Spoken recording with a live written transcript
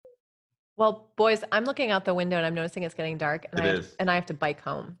Well, boys, I'm looking out the window and I'm noticing it's getting dark, and I have to bike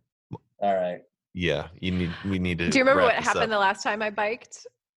home. All right. Yeah, we need to. Do you remember wrap what this happened up. the last time I biked?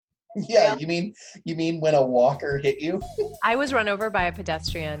 Yeah, you mean when a walker hit you? I was run over by a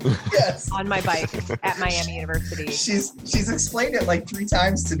pedestrian Yes. on my bike at Miami University. She's explained it like 3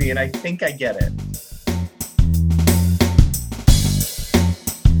 times to me, and I think I get it.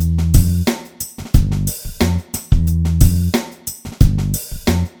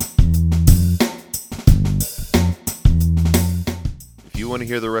 If you want to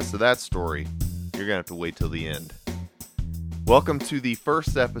hear the rest of that story, you're gonna have to wait till the end. Welcome to the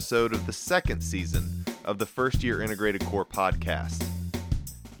first episode of the second season of the First Year Integrated Core podcast.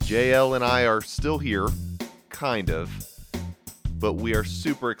 JL and I are still here, kind of, but we are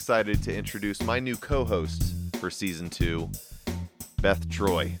super excited to introduce my new co-host for season 2, Beth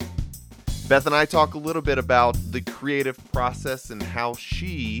Troy. Beth and I talk a little bit about the creative process and how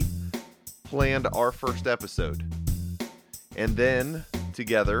she planned our first episode. And then,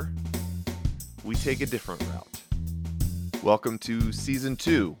 together, we take a different route. Welcome to Season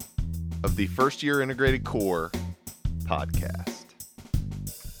 2 of the First Year Integrated Core podcast.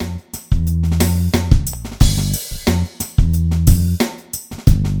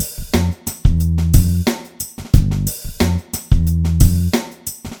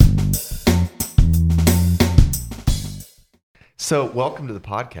 So, welcome to the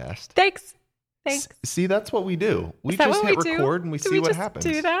podcast. Thanks. See, that's what we do. We Is that just what hit we do? record and we Do see we what just happens.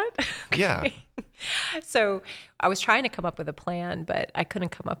 do that? Yeah. So I was trying to come up with a plan, but I couldn't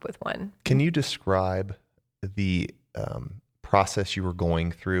come up with one. Can you describe the process you were going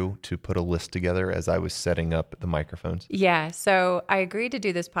through to put a list together as I was setting up the microphones? Yeah. So I agreed to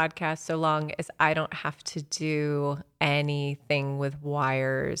do this podcast so long as I don't have to do anything with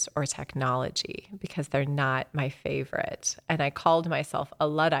wires or technology because they're not my favorite. And I called myself a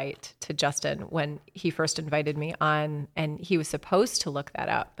Luddite to Justin when he first invited me on, and he was supposed to look that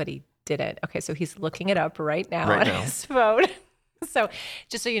up, but he didn't. Okay. So he's looking it up right now on his phone. So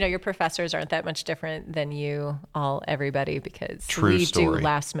just so you know, your professors aren't that much different than everybody, because we do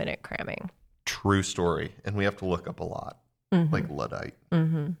last minute cramming. True story. And we have to look up a lot, like Luddite.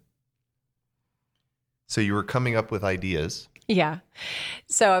 Mm-hmm. So you were coming up with ideas. Yeah.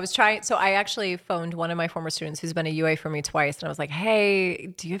 So I actually phoned one of my former students who's been a UA for me twice. And I was like, hey,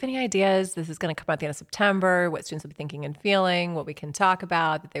 do you have any ideas? This is going to come out at the end of September, what students will be thinking and feeling, what we can talk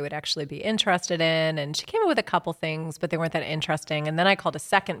about that they would actually be interested in. And she came up with a couple things, but they weren't that interesting. And then I called a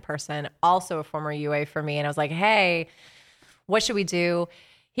second person, also a former UA for me. And I was like, hey, what should we do?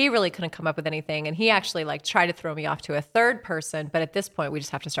 He really couldn't come up with anything. And he actually tried to throw me off to a third person. But at this point, we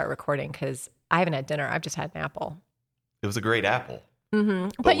just have to start recording because I haven't had dinner. I've just had an apple. It was a great apple.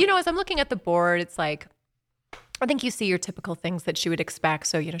 Mm-hmm. But as I'm looking at the board, it's like, I think you see your typical things that you would expect.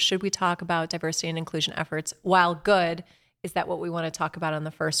 So, should we talk about diversity and inclusion efforts? While good, is that what we want to talk about on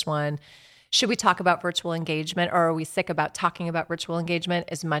the first one? Should we talk about virtual engagement, or are we sick about talking about virtual engagement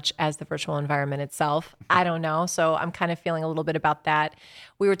as much as the virtual environment itself? I don't know. So I'm kind of feeling a little bit about that.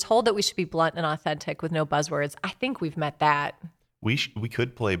 We were told that we should be blunt and authentic with no buzzwords. I think we've met that. We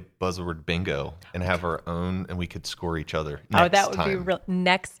could play buzzword bingo and have our own, and we could score each other next time. Oh, that would be real.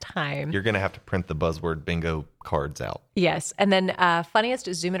 Next time. You're going to have to print the buzzword bingo cards out. Yes. And then funniest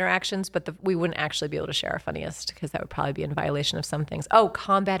is Zoom interactions, but we wouldn't actually be able to share our funniest because that would probably be in violation of some things. Oh,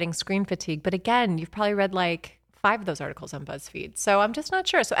 combating screen fatigue. But again, you've probably read 5 of those articles on BuzzFeed. So I'm just not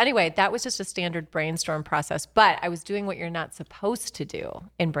sure. So anyway, that was just a standard brainstorm process. But I was doing what you're not supposed to do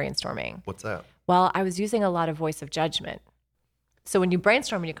in brainstorming. What's that? Well, I was using a lot of voice of judgment. So when you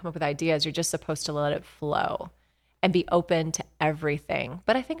brainstorm and you come up with ideas, you're just supposed to let it flow and be open to everything.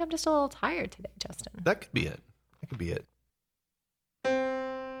 But I think I'm just a little tired today, Justin. That could be it.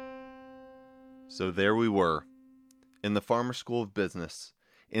 So there we were in the Farmer School of Business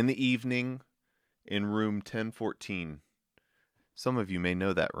in the evening in room 1014. Some of you may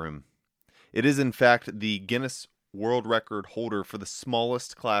know that room. It is, in fact, the Guinness World Record holder for the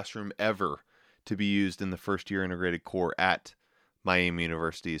smallest classroom ever to be used in the First Year Integrated Core at Miami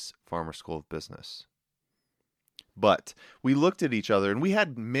University's Farmer School of Business. But we looked at each other and we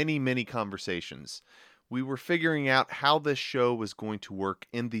had many, many conversations. We were figuring out how this show was going to work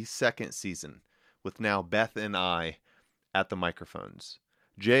in the second season, with now Beth and I at the microphones.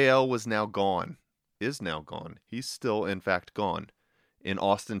 JL is now gone. He's still, in fact, gone in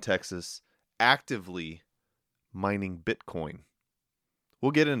Austin, Texas, actively mining Bitcoin. We'll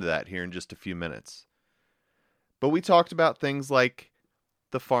get into that here in just a few minutes. But we talked about things like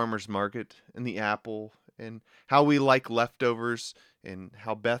the farmer's market and the apple and how we like leftovers and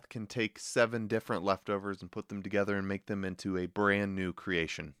how Beth can take 7 different leftovers and put them together and make them into a brand new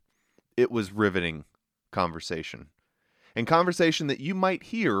creation. it was riveting conversation, and conversation that you might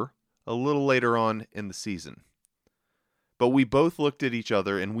hear a little later on in the season. But we both looked at each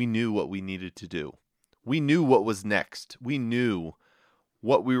other and we knew what we needed to do. We knew what was next. We knew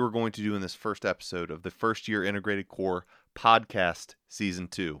what we were going to do in this first episode of the First Year Integrated Core Podcast Season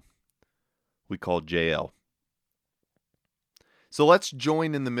 2. We called JL. So let's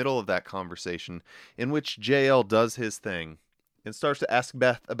join in the middle of that conversation in which JL does his thing and starts to ask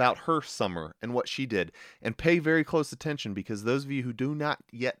Beth about her summer and what she did. And pay very close attention, because those of you who do not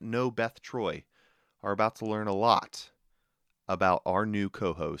yet know Beth Troy are about to learn a lot about our new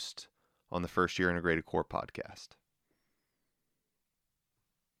co-host on the First Year Integrated Core Podcast.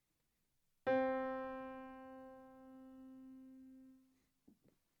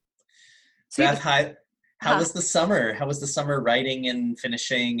 Beth, hi. How was the summer? How was the summer writing and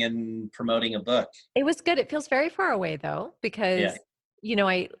finishing and promoting a book? It was good. It feels very far away though, because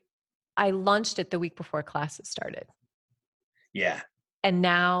I launched it the week before classes started. Yeah. And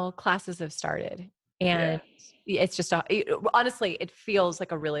now classes have started. And it's just, honestly, it feels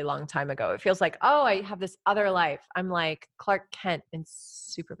like a really long time ago. It feels like, oh, I have this other life. I'm like Clark Kent in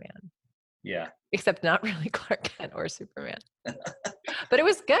Superman. Yeah. Except not really Clark Kent or Superman. But it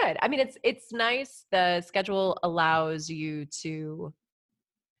was good. I mean, it's nice. The schedule allows you to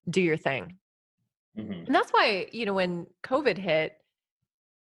do your thing. Mm-hmm. And that's why, when COVID hit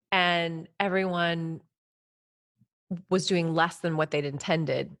and everyone was doing less than what they'd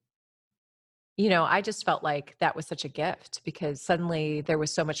intended, I just felt like that was such a gift, because suddenly there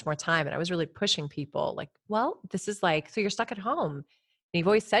was so much more time, and I was really pushing people like, well, this is like, so you're stuck at home and you've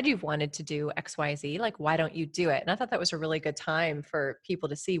always said you've wanted to do XYZ, like, why don't you do it? And I thought that was a really good time for people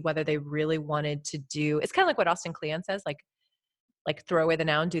to see whether they really wanted to do. It's kind of like what Austin Kleon says, like throw away the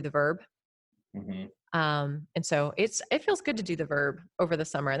noun, do the verb. Mm-hmm. And so it feels good to do the verb over the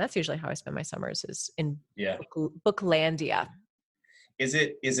summer. And that's usually how I spend my summers, is in Booklandia. Is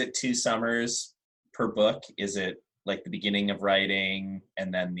it 2 summers per book? Is it like the beginning of writing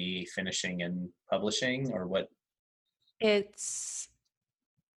and then the finishing and publishing, or what?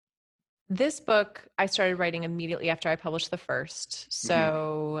 This book I started writing immediately after I published the first.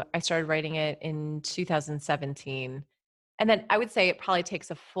 So I started writing it in 2017. And then I would say it probably takes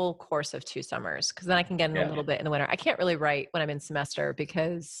a full course of 2 summers, because then I can get in a little bit in the winter. I can't really write when I'm in semester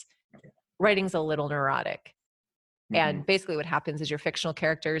because writing's a little neurotic. And basically what happens is your fictional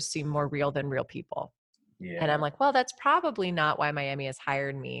characters seem more real than real people. Yeah. And I'm like, well, that's probably not why Miami has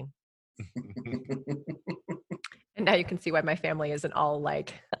hired me. And now you can see why my family isn't all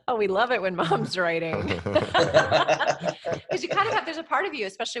like, oh, we love it when mom's writing. Because you kind of have, there's a part of you,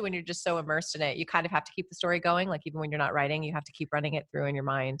 especially when you're just so immersed in it, you kind of have to keep the story going. Like, even when you're not writing, you have to keep running it through in your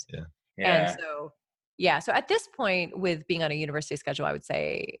mind. Yeah. And so, so at this point, with being on a university schedule, I would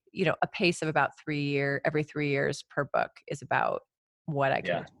say, a pace of about every 3 years per book is about what I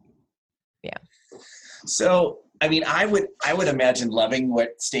can. Yeah. So, I mean, I would imagine loving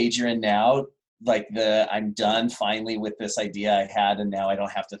what stage you're in now. Like, I'm done finally with this idea I had, and now I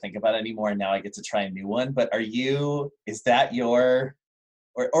don't have to think about it anymore, and now I get to try a new one. But is that your,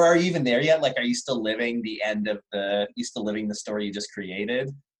 or are you even there yet? Like, are you still living the story you just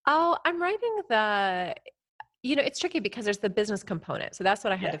created? Oh, I'm writing it's tricky because there's the business component. So that's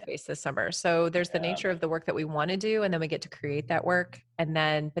what I had to face this summer. So there's the nature of the work that we want to do, and then we get to create that work. But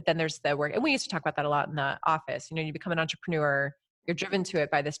then there's the work, and we used to talk about that a lot in the office. You become an entrepreneur, you're driven to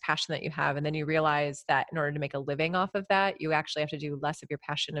it by this passion that you have. And then you realize that in order to make a living off of that, you actually have to do less of your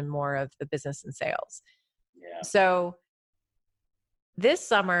passion and more of the business and sales. Yeah. So this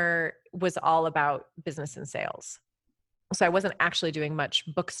summer was all about business and sales. So I wasn't actually doing much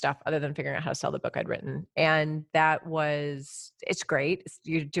book stuff other than figuring out how to sell the book I'd written. And it's great.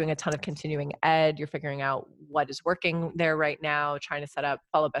 You're doing a ton of continuing ed. You're figuring out what is working there right now, trying to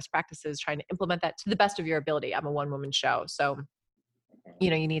follow best practices, trying to implement that to the best of your ability. I'm a one-woman show. So,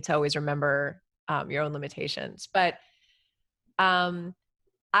 you need to always remember your own limitations. But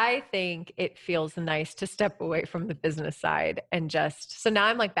I think it feels nice to step away from the business side and so now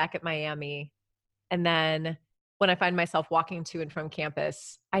I'm like back at Miami. And then when I find myself walking to and from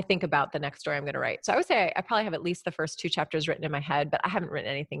campus, I think about the next story I'm going to write. So I would say I probably have at least the first 2 chapters written in my head, but I haven't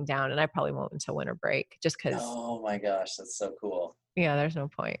written anything down, and I probably won't until winter break, just because. Oh my gosh, that's so cool. Yeah, there's no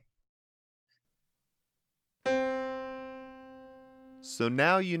point. So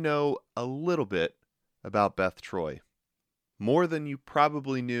now you know a little bit about Beth Troy. More than you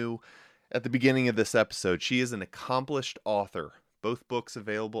probably knew at the beginning of this episode. She is an accomplished author. Both books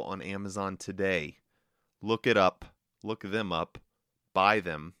available on Amazon today. Look them up, buy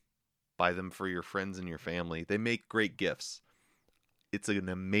them for your friends and your family. They make great gifts. It's an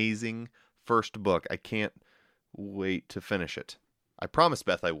amazing first book. I can't wait to finish it. I promised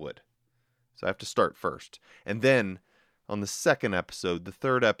Beth I would. So I have to start first. And then on the second episode, the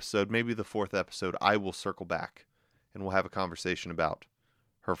third episode, maybe the fourth episode, I will circle back and we'll have a conversation about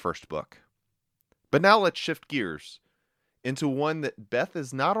her first book. But now let's shift gears into one that Beth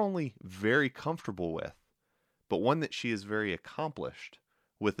is not only very comfortable with, but one that she is very accomplished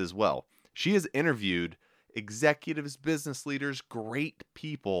with as well. She has interviewed executives, business leaders, great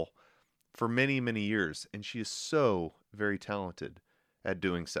people for many, many years, and she is so very talented at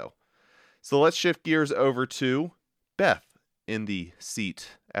doing so. So let's shift gears over to Beth in the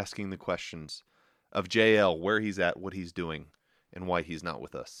seat asking the questions of JL, where he's at, what he's doing, and why he's not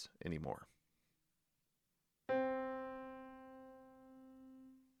with us anymore.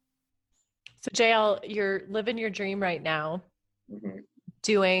 So JL, you're living your dream right now,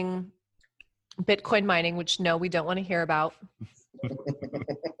 doing Bitcoin mining, which no, we don't want to hear about.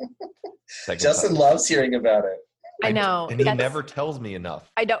 Justin loves hearing about it. I know. And he never tells me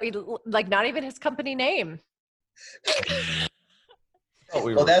enough. I don't, like, not even his company name.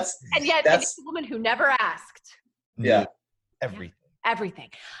 Well, that's and yet it's a woman who never asked. Yeah. Everything.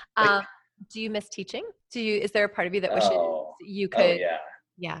 Do you miss teaching? Is there a part of you that wishes you could? Oh, yeah.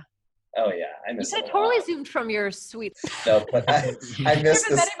 Yeah. Oh, yeah. I miss you it. could have totally zoomed from your suite. No, but I miss There's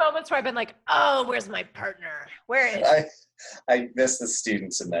been many moments where I've been like, oh, where's my partner? Where is I miss the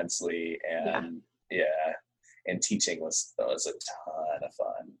students immensely. And and teaching was a ton of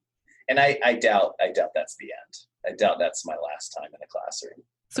fun. And I doubt that's the end. I doubt that's my last time in a classroom.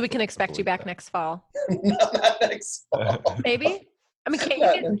 So we can expect you back next fall. No, not next fall. Maybe. I mean,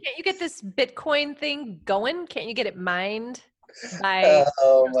 can't you get this Bitcoin thing going? Can't you get it mined by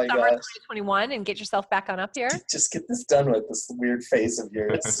summer 2021 and get yourself back on up here? Just get this done with, this weird face of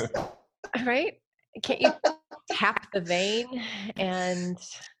yours. Right? Can't you tap the vein and...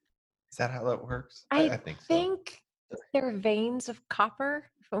 Is that how that works? I think there are veins of copper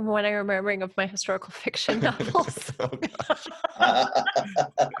from what I'm remembering of my historical fiction novels.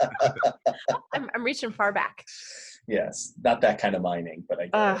 I'm reaching far back. Yes, not that kind of mining, but I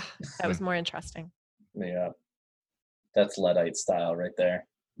get it. That was more interesting. Yeah, that's Luddite style right there.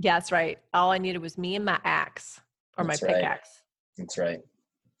 Yeah, that's right. All I needed was me and my axe or my pickaxe. That's right.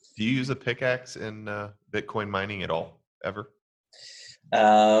 Do you use a pickaxe in Bitcoin mining at all, ever?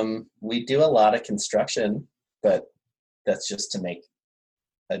 We do a lot of construction, but that's just to make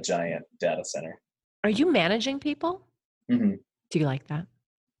a giant data center. Are you managing people? Mm-hmm. Do you like that?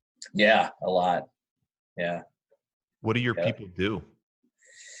 Yeah, a lot. Yeah. What do your people do?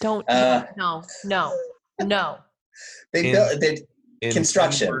 No. They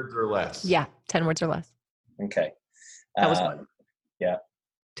construction. 10 words or less. Yeah, 10 words or less. Okay. That was one. Yeah.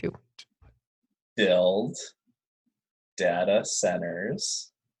 2. Build data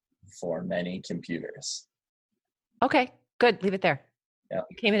centers for many computers. Okay, good. Leave it there. Yeah.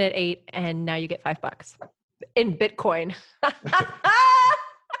 You came in at 8 and now you get $5 in Bitcoin.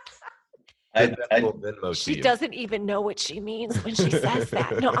 She doesn't even know what she means when she says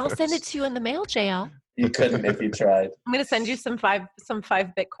that. No, I'll send it to you in the mail, JL. You couldn't if you tried. I'm going to send you some 5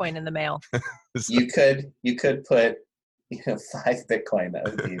 Bitcoin in the mail. You could put 5 Bitcoin. That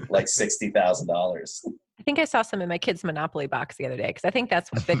would be like $60,000. I think I saw some in my kid's Monopoly box the other day because I think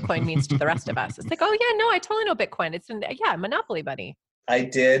that's what Bitcoin means to the rest of us. It's like, oh yeah, no, I totally know Bitcoin. It's Monopoly money. I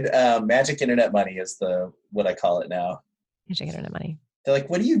did. Magic Internet Money is what I call it now. Magic Internet Money. They're like,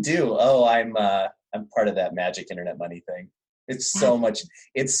 what do you do? Oh, I'm part of that Magic Internet Money thing. It's so much.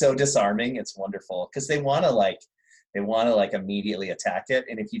 It's so disarming. It's wonderful because they want to immediately attack it,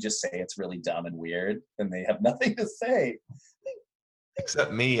 and if you just say it's really dumb and weird, then they have nothing to say.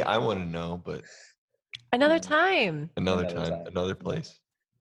 Except me, I want to know, but another time, another time, another place.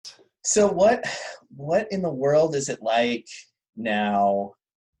 So what in the world is it like now?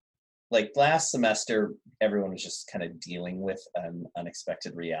 Like last semester, everyone was just kind of dealing with an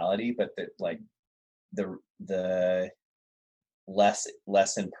unexpected reality, but the less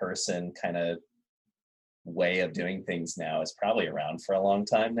in person kind of way of doing things now is probably around for a long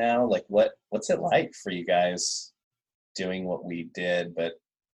time now. Like what's it like for you guys doing what we did, but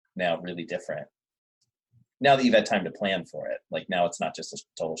now really different? Now that you've had time to plan for it, like now it's not just a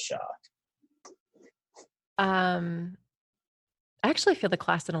total shock. I actually feel the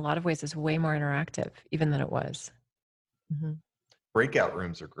class in a lot of ways is way more interactive even than it was. Mm-hmm. Breakout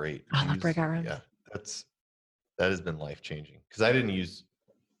rooms are great. I love breakout rooms. Yeah, that has been life-changing because I didn't use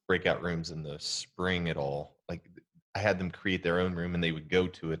breakout rooms in the spring at all. Like I had them create their own room and they would go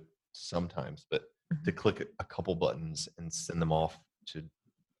to it sometimes, but to click a couple buttons and send them off to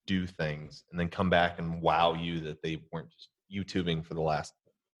do things and then come back and wow you that they weren't just YouTubing for the last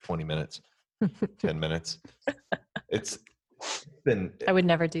 20 minutes, 10 minutes. It's been, I would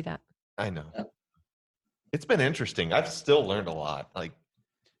never do that. I know. It's been interesting. I've still learned a lot. Like,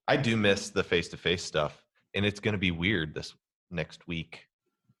 I do miss the face-to-face stuff, and it's going to be weird this next week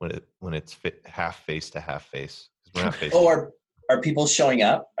when it's half face to half face. We're not face. Oh, are people showing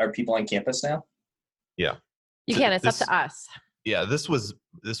up? Are people on campus now? Yeah. You can. It's up to us. Yeah, this was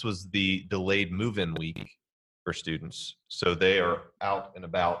the delayed move-in week for students. So they are out and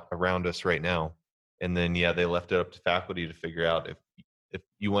about around us right now. And then, yeah, they left it up to faculty to figure out if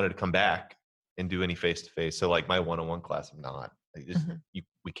you wanted to come back and do any face-to-face. So like my one-on-one class, I'm not.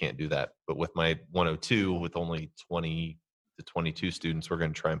 We can't do that. But with my 102, with only 20 to 22 students, we're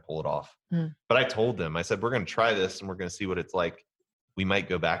going to try and pull it off. But I told them, I said, we're going to try this and we're going to see what it's like. We might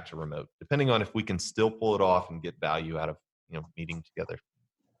go back to remote, depending on if we can still pull it off and get value out of, meeting together.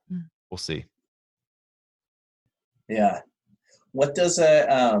 We'll see. Yeah. What does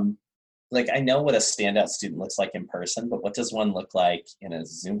I know what a standout student looks like in person, but what does one look like in a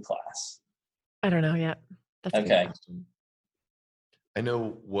Zoom class? I don't know yet. That's a good Okay. question. I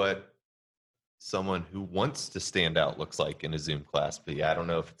know what someone who wants to stand out looks like in a Zoom class, but yeah, I don't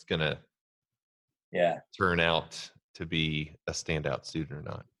know if it's going to turn out to be a standout student or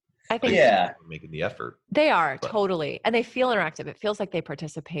not. I think Yeah. We're making the effort. they are But- totally, and they feel interactive. It feels like they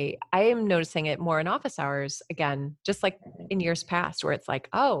participate. I am noticing it more in office hours again, just like in years past, where it's like,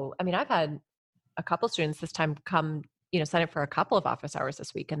 oh, I mean, I've had a couple students this time come, sign up for a couple of office hours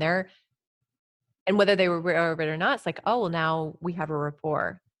this week, and whether they were aware of it or not, it's like, oh, well, now we have a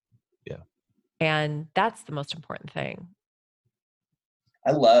rapport. Yeah. And that's the most important thing.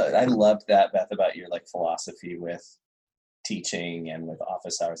 I loved that, Beth, about your philosophy with teaching and with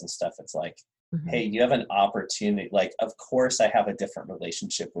office hours and stuff. It's like, hey, you have an opportunity. Of course I have a different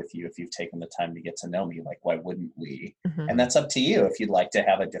relationship with you if you've taken the time to get to know me. Why wouldn't we? And that's up to you. If you'd like to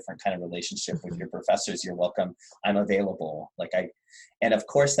have a different kind of relationship with your professors, you're welcome. I'm available. And of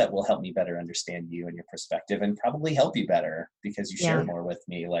course that will help me better understand you and your perspective, and probably help you better because you share more with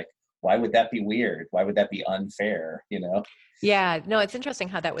me. Why would that be weird? Why would that be unfair? Yeah, no, it's interesting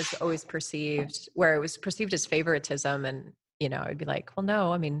how that was always perceived, where it was perceived as favoritism. And, I'd be like, well,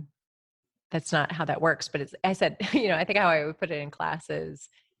 no, I mean, that's not how that works. But I said, I think how I would put it in class is,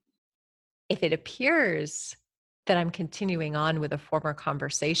 if it appears that I'm continuing on with a former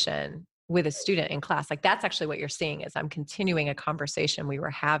conversation with a student in class, that's actually what you're seeing is I'm continuing a conversation we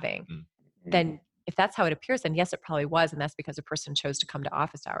were having, then if that's how it appears, then yes, it probably was. And that's because a person chose to come to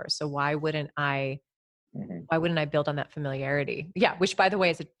office hours. So why wouldn't I build on that familiarity? Yeah. Which, by the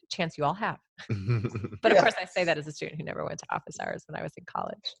way, is a chance you all have. But of course I say that as a student who never went to office hours when I was in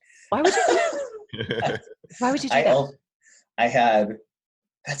college. Why would you do that?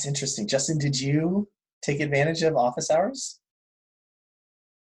 That's interesting. Justin, did you take advantage of office hours?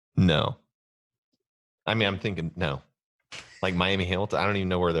 No. I mean, I'm thinking no. Like Miami Hilton, I don't even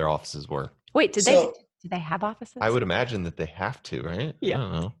know where their offices were. Wait, did they have offices? I would imagine that they have to, right? Yeah. I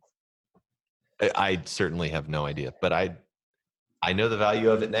don't know. I certainly have no idea, but I know the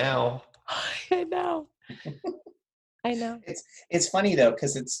value of it now. I know. I know. It's funny though,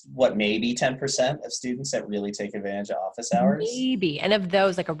 because it's maybe 10% of students that really take advantage of office hours. Maybe, and of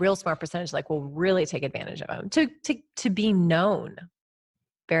those, a real smart percentage, will really take advantage of them to be known.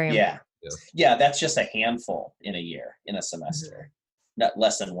 Very important. Yeah. That's just a handful in a year, in a semester, not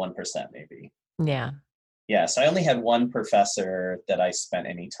less than 1%, maybe. Yeah. Yeah. So I only had one professor that I spent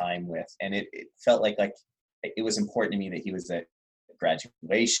any time with, and it felt like it was important to me that he was at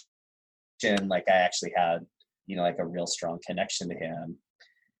graduation. I actually had, a real strong connection to him.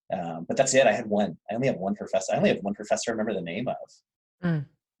 But that's it. I only have one professor. I only have one professor I remember the name of.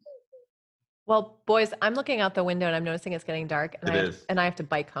 Well, boys, I'm looking out the window and I'm noticing it's getting dark, and I have to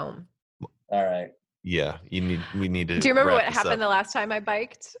bike home. All right. Yeah, we need to. Do you remember what happened the last time I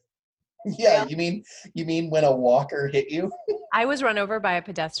biked? Yeah, you mean when a walker hit you? I was run over by a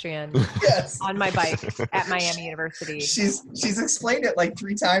pedestrian Yes. on my bike at Miami University. She's explained it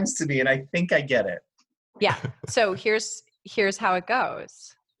 3 times to me, and I think I get it. Yeah. So here's how it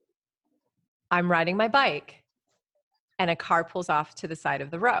goes. I'm riding my bike and a car pulls off to the side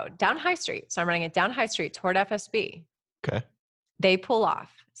of the road down High Street. So I'm running it down High Street toward FSB. Okay. They pull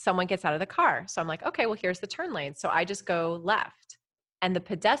off. Someone gets out of the car. So I'm like, okay, well, here's the turn lane. So I just go left. And the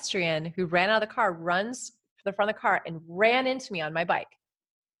pedestrian who ran out of the car runs to the front of the car and ran into me on my bike.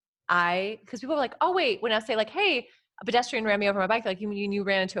 Because people were like, oh, wait, when I say hey, a pedestrian ran me over my bike, you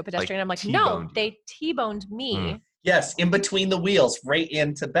ran into a pedestrian. I'm like, no, they T-boned me. Yes, in between the wheels, right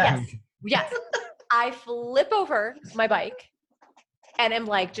into Beth. Yes. I flip over my bike and am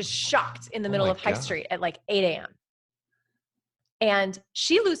just shocked in the middle of High Street at 8 a.m. and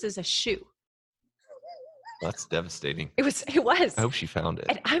she loses a shoe. That's devastating. It was. I hope she found it.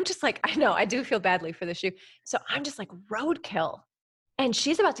 And I'm just like, I know, I do feel badly for the shoe. So I'm just like, roadkill. And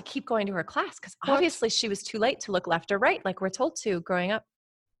she's about to keep going to her class because obviously she was too late to look left or right, like we're told to growing up.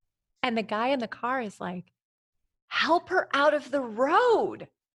 And the guy in the car is like, help her out of the road.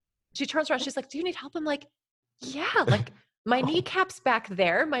 She turns around. She's like, do you need help? I'm like, yeah, like my kneecap's back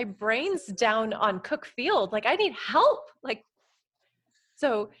there. My brain's down on Cook Field. Like I need help. Like,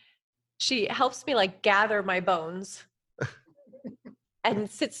 so she helps me like gather my bones and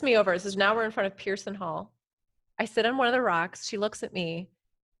sits me over. It says, now we're in front of Pearson Hall. I sit on one of the rocks. She looks at me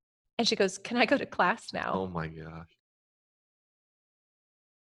and she goes, can I go to class now? Oh my gosh.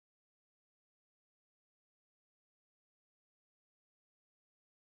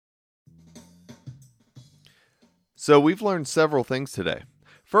 So we've learned several things today.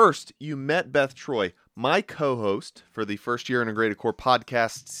 First, you met Beth Troy, my co-host for the First Year Integrated Core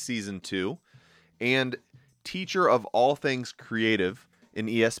Podcast Season 2, and teacher of all things creative in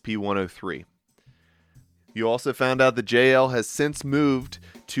ESP 103. You also found out that JL has since moved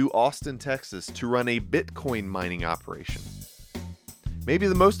to Austin, Texas to run a Bitcoin mining operation. Maybe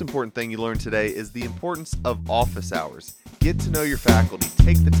the most important thing you learned today is the importance of office hours. Get to know your faculty,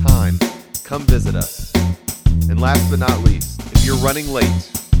 take the time, come visit us. And last but not least, if you're running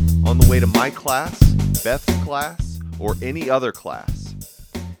late on the way to my class, Beth's class, or any other class,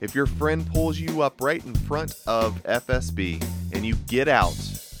 if your friend pulls you up right in front of FSB and you get out,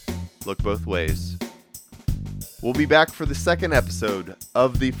 look both ways. We'll be back for the second episode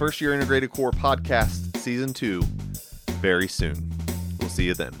of the First Year Integrated Core Podcast Season 2 very soon. We'll see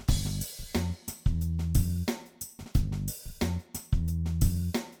you then.